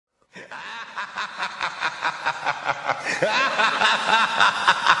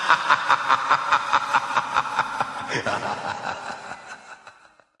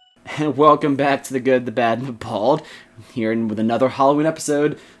And welcome back to The Good, the Bad, and the Bald. Here with another Halloween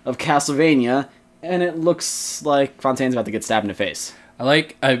episode of Castlevania, and it looks like Fontaine's about to get stabbed in the face. I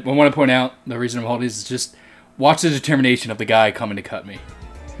want to point out, the reason I'm holding is just watch the determination of the guy coming to cut me.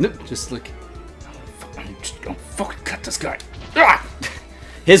 Nope. Just look. I'm just gonna fucking cut this guy. Ah!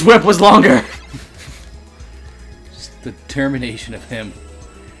 His whip was longer. Just the determination of him.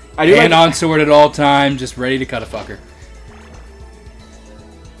 Hand on sword at all time, just ready to cut a fucker.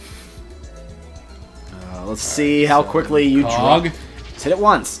 Let's see how quickly you Cog. Just hit it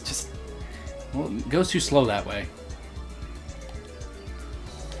once. Just. Well, it goes too slow that way.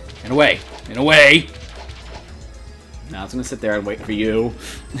 And away. And away. Now it's gonna sit there and wait for you.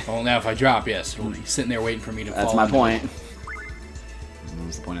 Well, now if I drop, yes, it'll be sitting there waiting for me to fall. That's my point.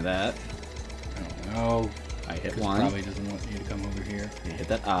 What's the point of that? I don't know. I hit one. Probably doesn't want you to come over here. You hit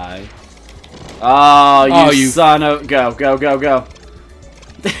that eye. Oh, you son of... Go, go, go, go.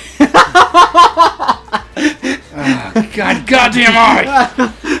 God, goddamn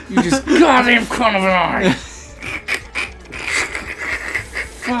eye! You just goddamn cunt of an eye!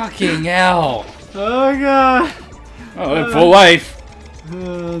 Fucking hell! Oh god! Oh, full life.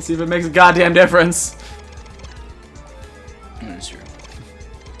 Let's see if it makes a goddamn difference. That's true.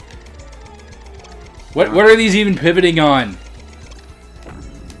 What are these even pivoting on?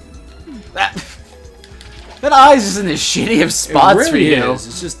 That eye's just in the shitty of spots it really for you. Is.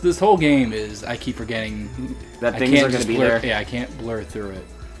 It's just this whole game is I keep forgetting that things are going to be there. Yeah, I can't blur through it.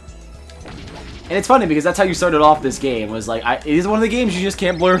 And it's funny because that's how you started off this game. Was like it is one of the games you just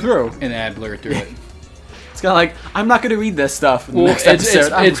can't blur through. And then I blur through it. It's kind of like I'm not going to read this stuff in the next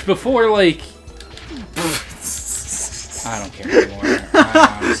episode. It's before like I don't care anymore.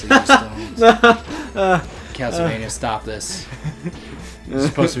 I honestly just don't. Castlevania, stop this. It's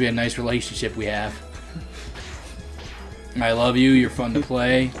supposed to be a nice relationship we have. I love you, you're fun to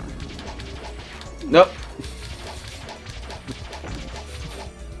play. Nope.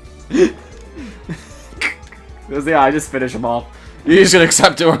 I just finish them off. You're just gonna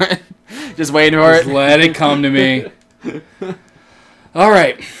accept it. Just waiting for it. Let it come to me.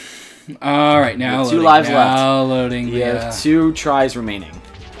 Alright. Alright, now loading. 2 lives left. Loading. You have 2 tries remaining.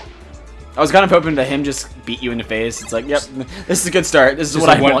 I was kind of hoping to him just beat you in the face. It's like, yep, this is a good start. This is what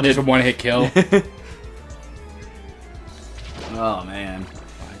I wanted. Just a one-hit kill. Oh, man.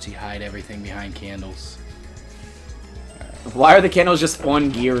 Why does he hide everything behind candles? Why are the candles just on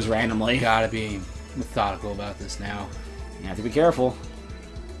gears randomly? Gotta be methodical about this now. You have to be careful.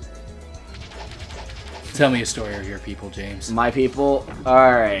 Tell me a story of your people, James. My people?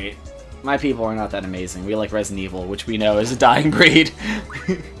 Alright. My people are not that amazing. We like Resident Evil, which we know is a dying breed. Alright,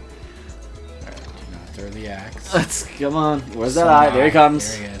 do not throw the axe. Let's, come on. Where's that eye? There he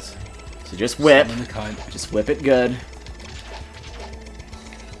comes. There he is. So just whip. The cunt. Just whip it good.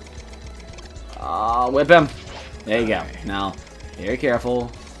 Whip him. There you go. Now, very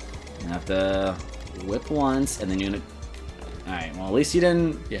careful. You have to whip once, and then you're gonna... Alright, well, at least you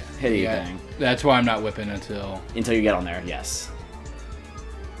didn't hit anything. That's why I'm not whipping until you get on there, yes.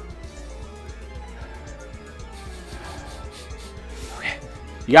 Okay.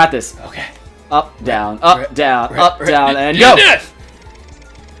 You got this. Okay. Up, down, up, down, up, down, and go!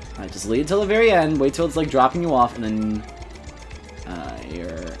 Alright, just lead till the very end. Wait till it's like dropping you off, and then...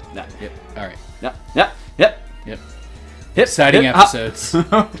 you're... No. Yep, alright. Yep, yep, yep. Yep. Exciting episodes.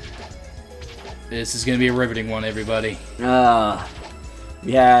 This is going to be a riveting one, everybody.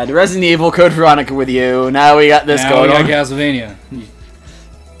 We had Resident Evil Code Veronica with you. Now we got this going on. Now we got Castlevania.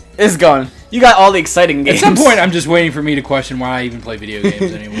 It's going. You got all the exciting games. At some point, I'm just waiting for me to question why I even play video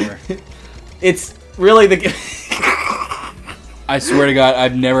games anymore. It's really the... I swear to God,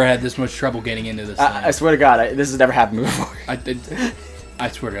 I've never had this much trouble getting into this thing. I swear to God, this has never happened before. I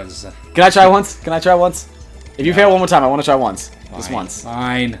swear to God, this is... Can I try once? Can I try once? If you fail one more time, I want to try once. Fine. Just once.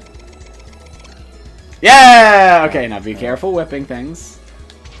 Fine. Yeah! Okay, now be careful whipping things.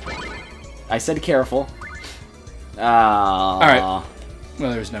 I said careful. Alright. Well,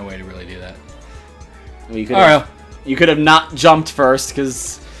 there's no way to really do that. Well, you could have not jumped first,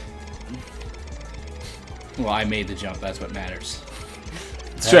 because... Well, I made the jump. That's what matters.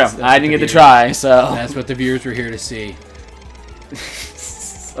 It's true. I didn't get to try, so... That's what the viewers were here to see.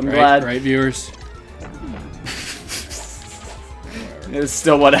 I'm glad. Right, viewers? It's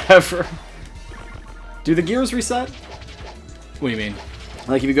still whatever. Do the gears reset? What do you mean?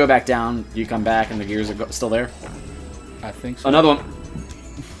 Like if you go back down, you come back and the gears are still there? I think so. Another one.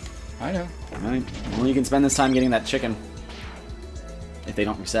 I know. Alright. Well, you can spend this time getting that chicken. If they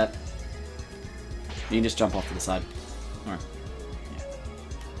don't reset. You can just jump off to the side. Or,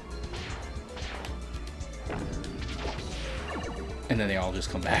 And then they all just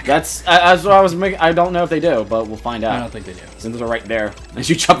come back. that's what I was making. I don't know if they do, but we'll find out. I don't think they do. Since they're right there. As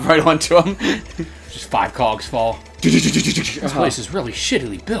you jump right onto them. Just 5 cogs fall. This place is really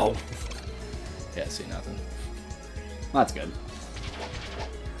shittily built. Yeah, see nothing. Well, that's good.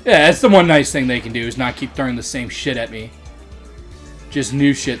 Yeah, that's the one nice thing they can do is not keep throwing the same shit at me. Just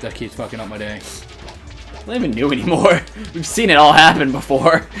new shit that keeps fucking up my day. It's not even new anymore. We've seen it all happen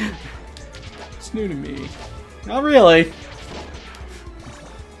before. It's new to me. Not really.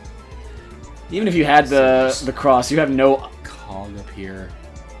 Even if you had the cross, you have no cog up here.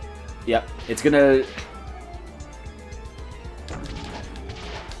 Yep, it's gonna.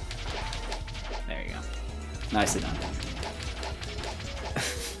 There you go. Nicely done.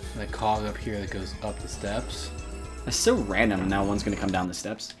 The cog up here that goes up the steps. That's so random. Now one's gonna come down the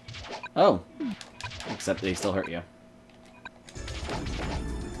steps. Oh, except they still hurt you.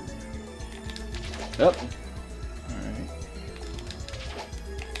 Oh.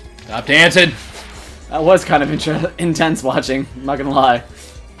 Stop dancing! That was kind of intense watching, I'm not gonna lie.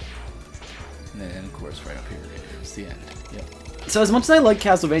 And then, of course, right up here is the end. Yep. So as much as I like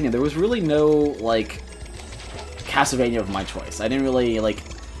Castlevania, there was really no, like, Castlevania of my choice. I didn't really, like...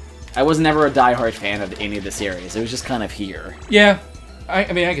 I was never a diehard fan of any of the series. It was just kind of here. Yeah.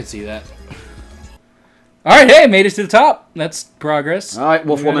 I mean, I could see that. Alright, hey, made it to the top. That's progress. Alright,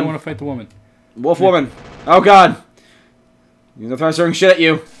 Wolf Woman. I don't want to fight the woman. Wolf Woman. Oh, God. You're gonna throw certain shit at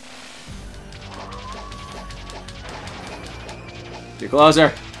you. Get closer.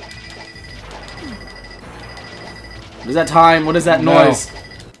 What is that time? What is that noise?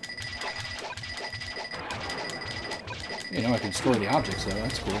 You know, I can destroy the objects, though.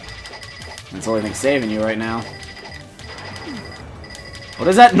 That's cool. That's the only thing saving you right now. What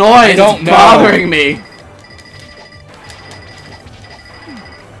is that noise? I don't it's know. Bothering me.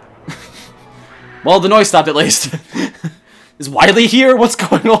 Well, the noise stopped at least. Is Wiley here? What's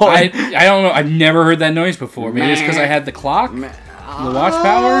going on? I don't know. I've never heard that noise before. Maybe it's because I had the clock? The watch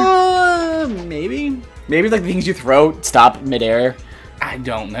power? Maybe. Maybe like the things you throw stop midair. I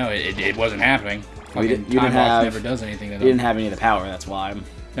don't know. It wasn't happening. You didn't Time have, never does anything to them. You didn't have any of the power, that's why.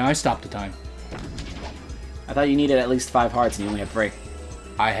 No, I stopped the time. I thought you needed at least 5 hearts and you only had 3.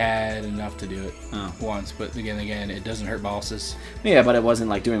 I had enough to do it Oh. once, but again, it doesn't hurt bosses. Yeah, but it wasn't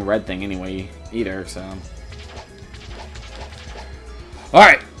like doing red thing anyway either, so.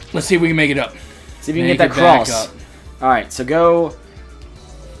 Alright, let's see if we can make it up. See if you can get that cross. Alright, so go.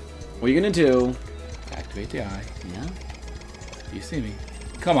 What are you gonna do? Activate the eye. Yeah. You see me.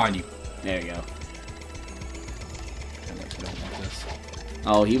 Come on, you. There you go. I don't want this.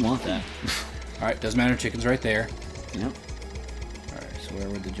 Oh, you want that. Alright, doesn't matter. Chicken's right there. Yep. Alright, so where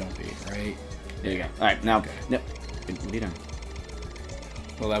would the jump be? Right there you go. Alright, now. No. What are you doing?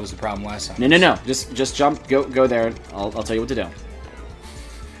 Well, that was the problem last time. No. Just jump. Go there. I'll tell you what to do.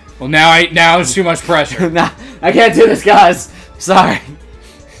 Well, now there's too much pressure. Nah, I can't do this, guys. Sorry.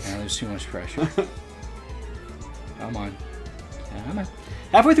 Now there's too much pressure. Come on. Come on.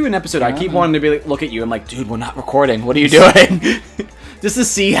 Halfway through an episode, I keep wanting to be like, look at you. I'm like, dude, we're not recording. What are you doing? Just to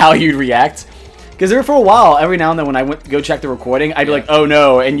see how you'd react. Because there for a while, every now and then when I went go check the recording, I'd be like, oh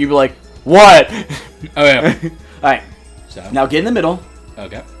no, and you'd be like, what? Oh yeah. All right. So. Now get in the middle.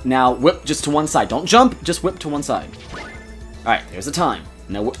 Okay. Now whip just to one side. Don't jump. Just whip to one side. All right. There's the time.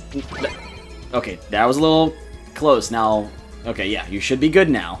 Now whip. Okay, that was a little close. Now, okay, yeah, you should be good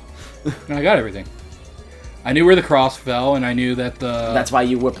now. I got everything. I knew where the cross fell, and I knew that the... That's why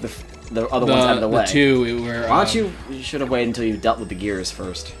you whipped the other ones out of the way. The two were... Why don't you should have waited until you dealt with the gears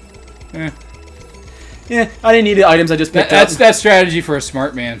first. Eh. Yeah, I didn't need the items I just picked up. That's strategy for a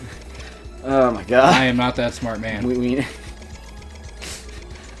smart man. Oh my god. I am not that smart man.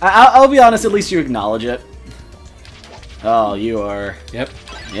 I'll be honest, at least you acknowledge it. Oh, you are... Yep.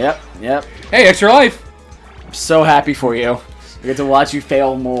 Yep. Hey, extra life! I'm so happy for you. I get to watch you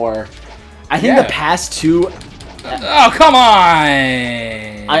fail more. I think the past 2... Oh, come on!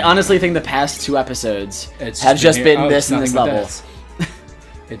 I honestly think the past 2 episodes have just been this and this level.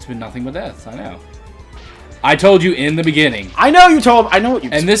 It's been nothing but death, I know. I told you in the beginning. I know you told... I know what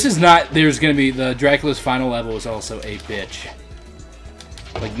you... And this is not... There's going to be... The Dracula's final level is also a bitch.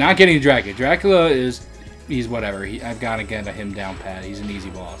 Like, not getting Dracula. Dracula is... He's whatever. I've got to get him down pat. He's an easy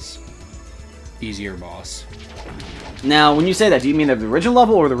boss. Easier boss. Now, when you say that, do you mean the original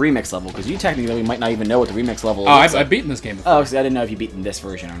level or the remix level? Because you technically might not even know what the remix level is. Oh, I've beaten this game before. Oh, so I didn't know if you beaten this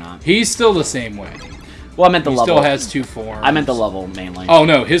version or not. He's still the same way. Well, I meant the level. He still has 2 forms. I meant the level, mainly. Oh,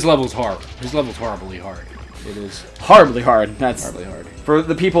 no. His level's hard. His level's horribly hard. It is. Horribly hard. That's... Horribly hard. For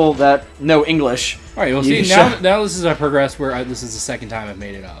the people that know English. All right, well, see, now this is a progress where this is the second time I've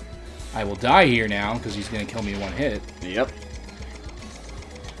made it up. I will die here now, because he's going to kill me in one hit. Yep.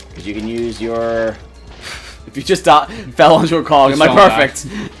 Because you can use your... If you just fell onto a cog, am I perfect?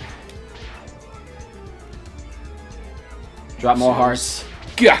 Drop more hearts.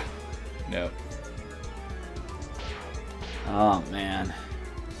 Gah! No. Oh, man.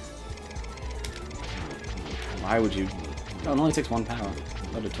 Why would you... Oh, it only takes 1 power. I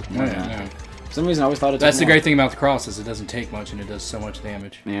thought it took more than that. No. For some reason, I always thought it took That's the more. great thing about the cross, is it doesn't take much, and it does so much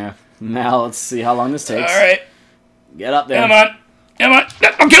damage. Yeah. Now, let's see how long this takes. Alright. Get up there. Come on. Come on.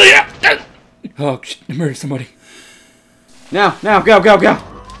 I'll kill you! Oh, shit. I murdered somebody. Now, go, go, go!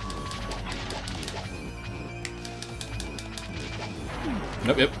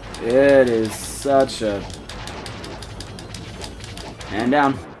 Nope, yep. It is such a... And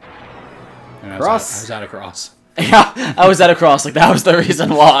down. And Cross. I was out of cross. Yeah, I was at a cross. Like, that was the reason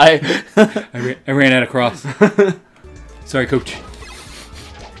why. I ran out of cross. Sorry, coach.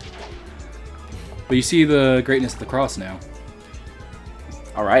 But you see the greatness of the cross now.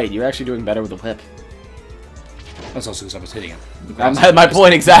 Alright, you're actually doing better with the whip. That's also because I was hitting him. My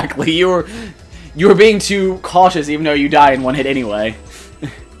point exactly. You were being too cautious, even though you die in one hit anyway.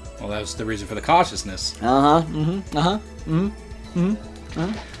 Well, that was the reason for the cautiousness.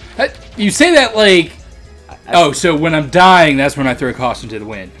 You say that like... Oh, so when I'm dying, that's when I throw a caution to the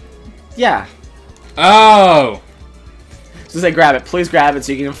wind. Yeah. Oh! So say grab it. Please grab it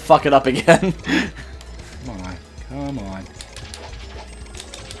so you can fuck it up again. Come on. Come on.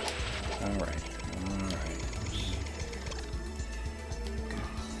 Alright. Alright.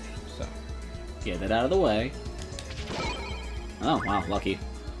 So. Get that out of the way. Oh, wow. Lucky.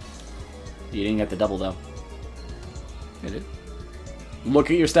 You didn't get the double, though. I did.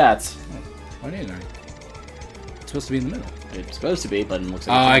 Look at your stats. Why didn't I? It's supposed to be in the middle. It's supposed to be, but it looks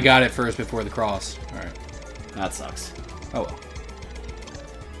like... Oh, I got it first before the cross. Alright. That sucks. Oh, well.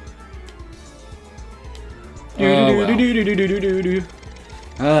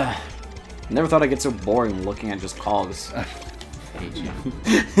 Never thought I'd get so boring looking at just cogs. I hate you.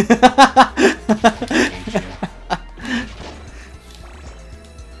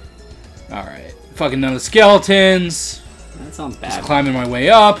 Alright. Fucking none of the skeletons. That sounds bad. Just climbing my way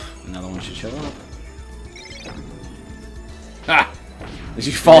up. Another one should show up. Ah! Did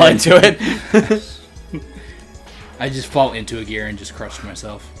you fall into it? I just fall into a gear and just crush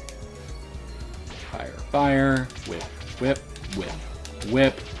myself. Fire, fire, whip, whip, whip,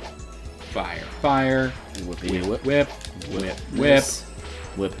 whip, fire, fire, Whippy whip, whip, whip, whip, whip. miss,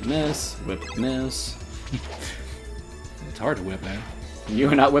 whip, miss, whip, miss. It's hard to whip, man. You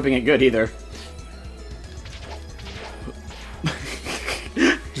are not whipping it good either.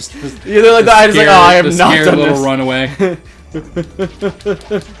 Just You're like the eye is like, oh, I have not done little this. runaway.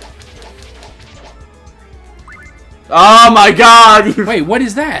 Oh my god! Wait, what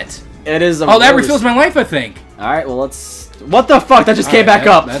is that? It is a Oh, that rose. refills my life, I think. Alright, well let's... What the fuck? That just came back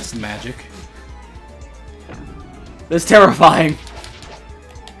up. That's magic. That's terrifying.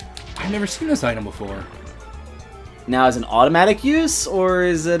 I've never seen this item before. Now, is it an automatic use, or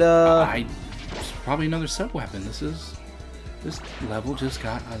is it a... It's probably another sub weapon. This level just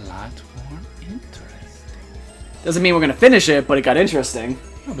got a lot more interesting. Doesn't mean we're gonna finish it, but it got interesting.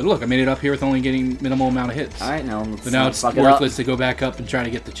 Oh, but look, I made it up here with only getting minimal amount of hits. Alright, now let's But now it's fuck worthless to go back up and try to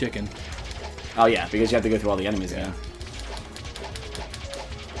get the chicken. Oh yeah, because you have to go through all the enemies again.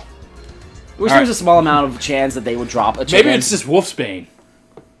 I wish All there was a small amount of chance that they would drop a chicken. Maybe it's just Wolfsbane.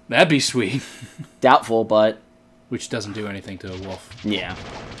 That'd be sweet. Doubtful, but... Which doesn't do anything to a wolf. Yeah.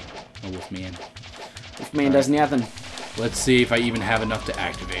 A wolfman. Man does nothing. Let's see if I even have enough to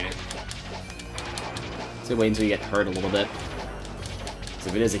activate it. So wait until you get hurt a little bit. So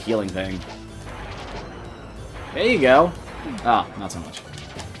if it is a healing thing. There you go. Oh, not so much.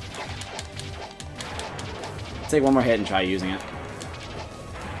 Take one more hit and try using it.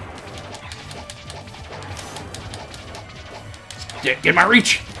 Get my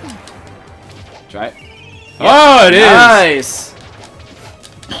reach! Try it. Oh, it is! Nice!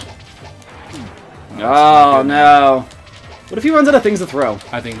 Oh, no. What if he runs out of things to throw?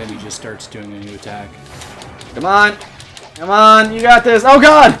 I think that he just starts doing a new attack. Come on. Come on. You got this. Oh,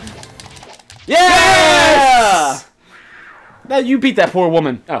 God! Yeah! Yes! Now you beat that poor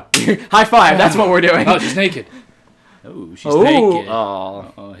woman. Oh, high five. That's what we're doing. Oh, she's naked. Oh, she's naked.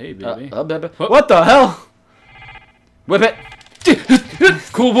 Oh. Oh, hey, baby. Baby. What the hell? Whip it.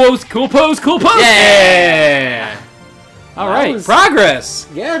 Cool pose, cool pose, cool pose! Yeah! Alright, progress!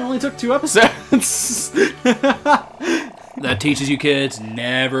 Yeah, it only took 2 episodes. that teaches you kids,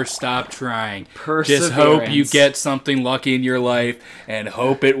 never stop trying. Perseverance. Just hope you get something lucky in your life and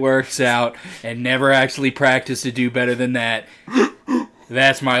hope it works out and never actually practice to do better than that.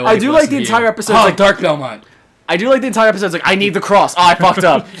 That's my life. I do like the entire episode. Oh, like Dark Belmont. I do like the entire episode. It's like, I need the cross. Oh, I fucked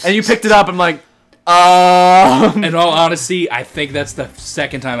up. And you picked it up. I'm like, In all honesty, I think that's the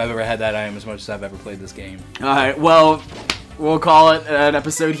second time I've ever had that item as much as I've ever played this game. Alright, well, we'll call it an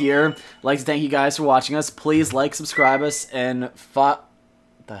episode here. I'd like to thank you guys for watching us. Please like, subscribe us, and what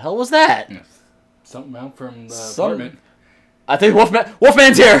the hell was that? Something out from the apartment. I think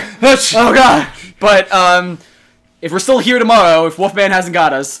Wolfman's here! Oh god! But, if we're still here tomorrow, if Wolfman hasn't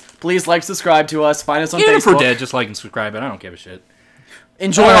got us, please like, subscribe to us, find us on Facebook. If we're dead, just like and subscribe, and I don't give a shit.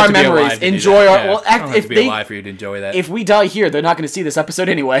 Enjoy our memories. Enjoy our... Well, I don't have to be alive for you to enjoy that. If we die here, they're not going to see this episode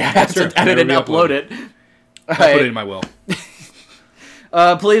anyway. I have to edit it and upload it. I'll put it in my will.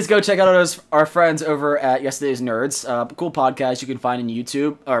 Please go check out our friends over at Yesterday's Nerds. Cool podcast you can find in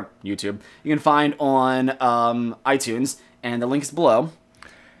YouTube. You can find on iTunes, and the link is below.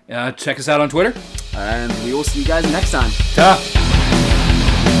 Check us out on Twitter. And we will see you guys next time. Ta!